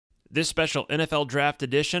This special NFL Draft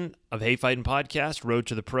edition of Hey Fightin Podcast, Road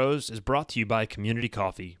to the Pros, is brought to you by Community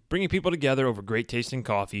Coffee, bringing people together over great tasting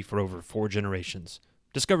coffee for over 4 generations.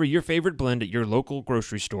 Discover your favorite blend at your local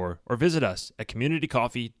grocery store or visit us at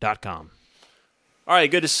communitycoffee.com. All right,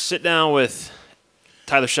 good to sit down with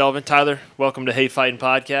Tyler Shelvin. Tyler, welcome to Hey Fightin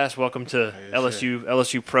Podcast. Welcome to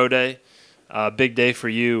LSU Pro Day. Big day for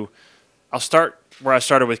you. I'll start where I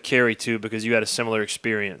started with Kerry, too, because you had a similar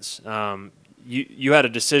experience. You had a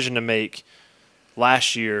decision to make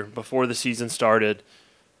last year before the season started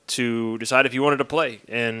to decide if you wanted to play.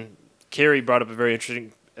 And Kerry brought up a very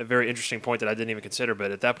interesting point that I didn't even consider.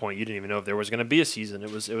 But at that point, you didn't even know if there was going to be a season.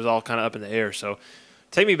 It was all kind of up in the air. So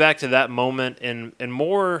take me back to that moment and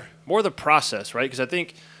more the process, right? Because I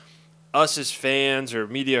think us as fans or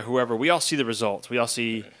media, whoever, we all see the results. We all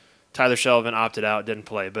see Tyler Shelvin opted out, didn't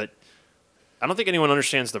play, but I don't think anyone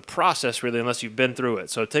understands the process really unless you've been through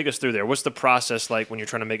it. So take us through there. What's the process like when you're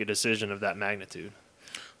trying to make a decision of that magnitude?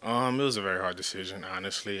 It was a very hard decision,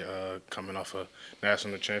 honestly, coming off a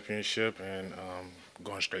national championship and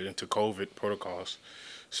going straight into COVID protocols.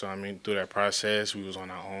 So, through that process, we was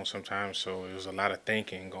on our own sometimes. So it was a lot of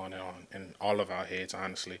thinking going on in all of our heads,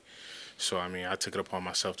 honestly. So, I took it upon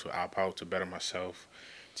myself to opt out, to better myself,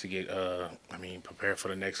 to get, prepared for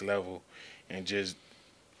the next level and just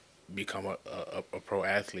become a pro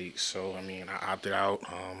athlete. So, I opted out.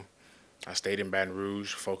 I stayed in Baton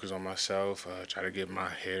Rouge, focused on myself, try to get my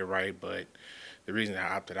head right. But the reason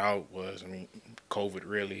I opted out was, COVID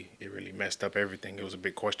really messed up everything. It was a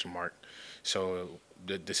big question mark. So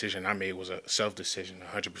the decision I made was a self-decision,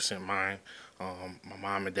 100% mine. My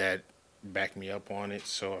mom and dad backed me up on it.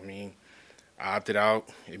 So, I opted out,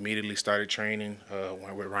 immediately started training,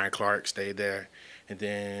 went with Ryan Clark, stayed there. And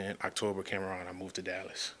then October came around, I moved to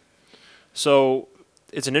Dallas. So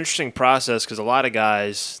it's an interesting process because a lot of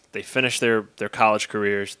guys, they finish their college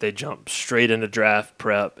careers, they jump straight into draft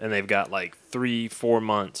prep, and they've got like 3-4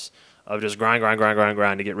 months of just grind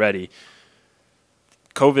to get ready.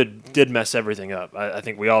 COVID did mess everything up. I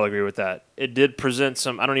think we all agree with that. It did present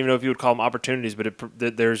some, I don't even know if you would call them opportunities, but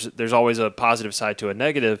there's always a positive side to a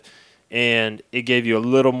negative, and it gave you a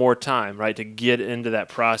little more time, right, to get into that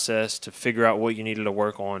process, to figure out what you needed to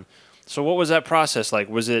work on. So what was that process like?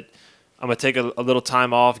 Was it, I'm going to take a little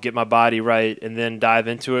time off, get my body right, and then dive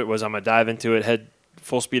into it? Was I'm going to dive into it head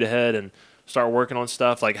full speed ahead and start working on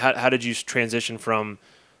stuff? Like how did you transition from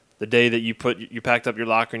the day that you packed up your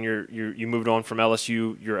locker and you moved on from your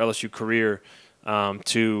LSU career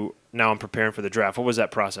to now I'm preparing for the draft? What was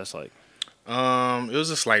that process like? It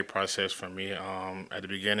was a slight process for me. At the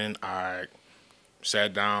beginning, I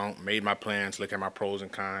sat down, made my plans, look at my pros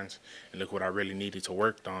and cons, and look what I really needed to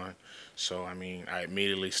work on. So, I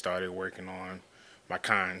immediately started working on my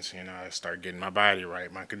cons, and I started getting my body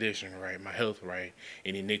right, my condition right, my health right,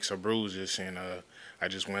 any nicks or bruises, and I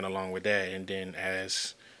just went along with that. And then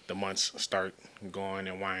as the months start going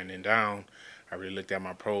and winding down, I really looked at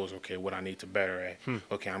my pros, okay, what I need to better at.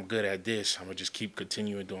 Okay, I'm good at this. I'm going to just keep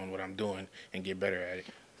continuing doing what I'm doing and get better at it.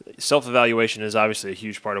 Self-evaluation is obviously a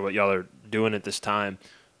huge part of what y'all are doing at this time.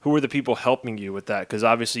 Who are the people helping you with that? Because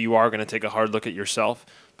obviously you are going to take a hard look at yourself,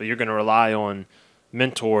 but you're going to rely on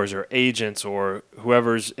mentors or agents or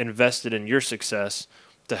whoever's invested in your success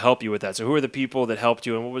to help you with that. So who are the people that helped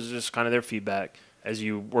you, and what was just kind of their feedback as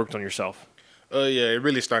you worked on yourself? It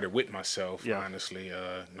really started with myself, honestly,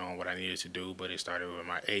 knowing what I needed to do. But it started with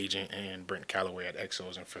my agent and Brent Calloway at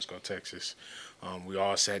Exos in Frisco, Texas. We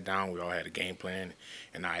all sat down, we all had a game plan,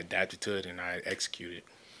 and I adapted to it and I executed.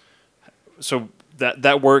 So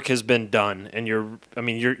that work has been done, and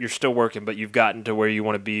you're still working, but you've gotten to where you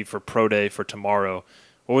want to be for Pro Day for tomorrow.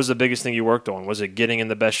 What was the biggest thing you worked on? Was it getting in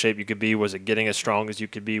the best shape you could be? Was it getting as strong as you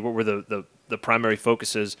could be? What were the primary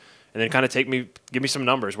focuses? And then kind of give me some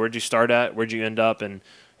numbers. Where'd you start at? Where'd you end up? And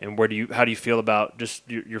how do you feel about just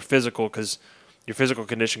your physical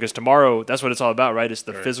condition? Because tomorrow, that's what it's all about, right? It's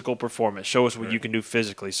the physical performance. Show us what you can do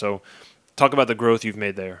physically. So talk about the growth you've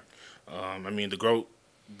made there. The growth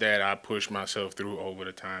that I pushed myself through over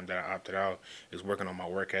the time that I opted out is working on my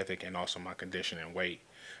work ethic and also my condition and weight.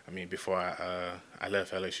 Before I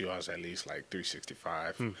left LSU, I was at least like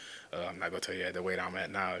 365. I'm not going to tell you at the weight I'm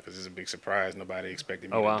at now because it's a big surprise. Nobody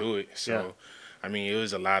expected me to do it. So, it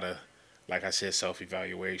was a lot of, like I said,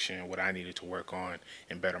 self-evaluation, what I needed to work on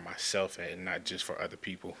and better myself at, and not just for other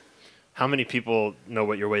people. How many people know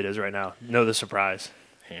what your weight is right now? Know the surprise?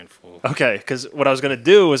 Handful. Okay, because what I was going to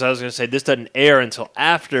do was I was going to say this doesn't air until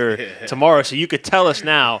after tomorrow, so you could tell us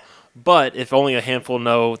now. But if only a handful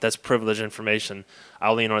know, that's privileged information.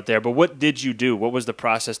 I'll lean on it there. But what did you do? What was the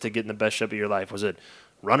process to get in the best shape of your life? Was it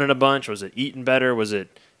running a bunch? Was it eating better? Was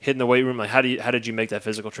it hitting the weight room? Like, how did you make that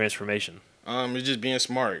physical transformation? It's just being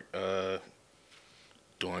smart,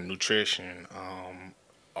 doing nutrition,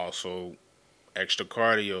 also extra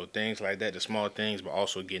cardio, things like that, the small things, but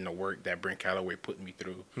also getting the work that Brent Callaway put me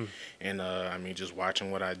through. And, just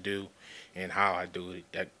watching what I do and how I do it,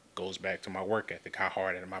 that goes back to my work ethic. How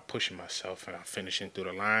hard am I pushing myself, and I'm finishing through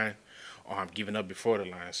the line, or I'm giving up before the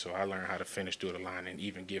line. So I learned how to finish through the line and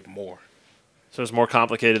even give more. So it's more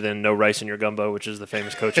complicated than no rice in your gumbo, which is the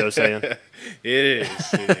famous Coach O saying. It is.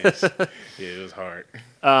 Yeah, it was hard.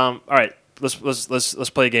 All right, let's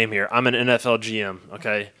play a game here. I'm an NFL GM.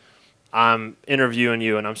 Okay, I'm interviewing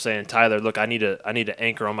you, and I'm saying, Tyler, look, I need to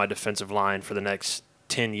anchor on my defensive line for the next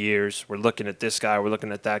 10 years. We're looking at this guy. We're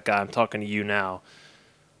looking at that guy. I'm talking to you now.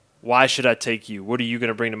 Why should I take you? What are you going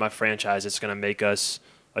to bring to my franchise that's going to make us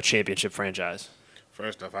a championship franchise?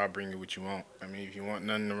 First off, I'll bring you what you want. If you want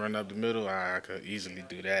nothing to run up the middle, I could easily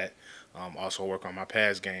do that. Also work on my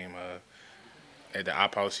pass game. At the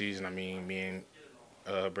opt-out season, me and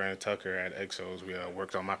Brandon Tucker at Exos, we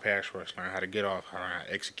worked on my pass rush, learned how to get off, learned how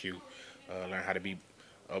to execute, learned how to be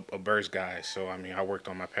a burst guy. So, I worked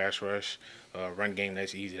on my pass rush. Run game,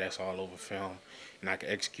 that's easy. That's all over film. And I can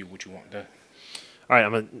execute what you want done. All right,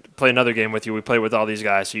 I'm going to play another game with you. We play with all these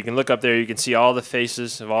guys. So you can look up there. You can see all the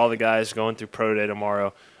faces of all the guys going through Pro Day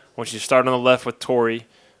tomorrow. I want you to start on the left with Tori,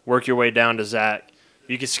 work your way down to Zach.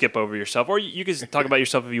 You can skip over yourself, or you can talk about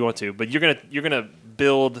yourself if you want to. But you're gonna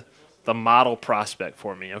build the model prospect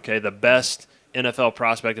for me, okay? The best NFL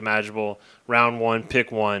prospect imaginable, round one, pick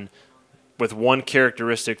one, with one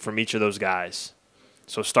characteristic from each of those guys.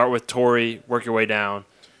 So start with Tori, work your way down.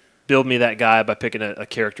 Build me that guy by picking a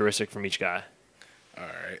characteristic from each guy. All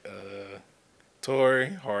right,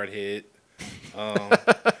 Tori, hard hit.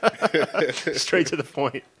 Straight to the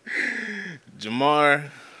point. Jamar,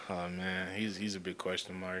 oh man, he's a big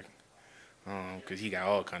question mark. Because he got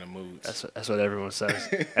all kind of moods. That's what everyone says.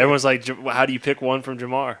 Everyone's like, how do you pick one from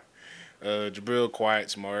Jamar? Jabril, quiet,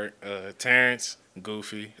 smart. Terrence,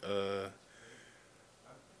 goofy.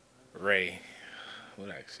 Ray, what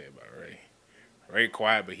did I say about Ray? Ray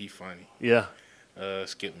quiet, but he funny. Yeah.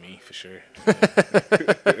 Skip me for sure.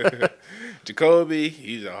 Jacoby,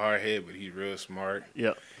 he's a hard head, but he's real smart.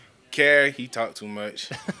 Yep. Kerry, he talk too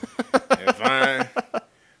much. And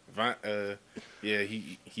Vine, yeah,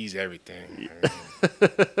 he's everything.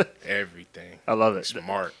 Everything. I love it.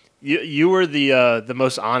 Smart. You were the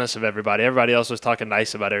most honest of everybody. Everybody else was talking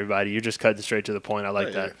nice about everybody. You're just cutting straight to the point. I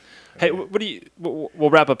like that. Hey, we'll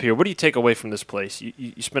wrap up here. What do you take away from this place?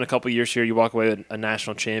 You spent a couple of years here. You walk away with a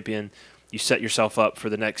national champion. You set yourself up for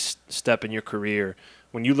the next step in your career.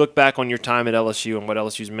 When you look back on your time at LSU and what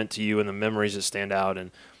LSU's meant to you and the memories that stand out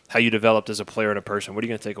and how you developed as a player and a person, what are you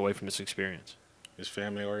going to take away from this experience? It's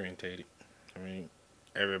family orientated.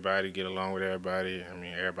 Everybody get along with everybody.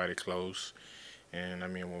 Everybody close. And,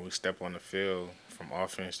 when we step on the field, from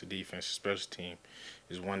offense to defense to special team,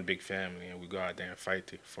 it's one big family, and we go out there and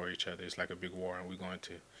fight for each other. It's like a big war, and we're going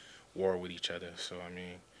to war with each other. So,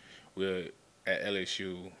 we're at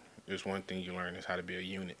LSU, there's one thing you learn is how to be a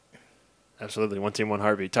unit. Absolutely. One team, one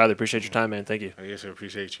heartbeat. Tyler, appreciate your time, man. Thank you. Yes, sir.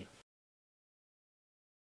 Appreciate you.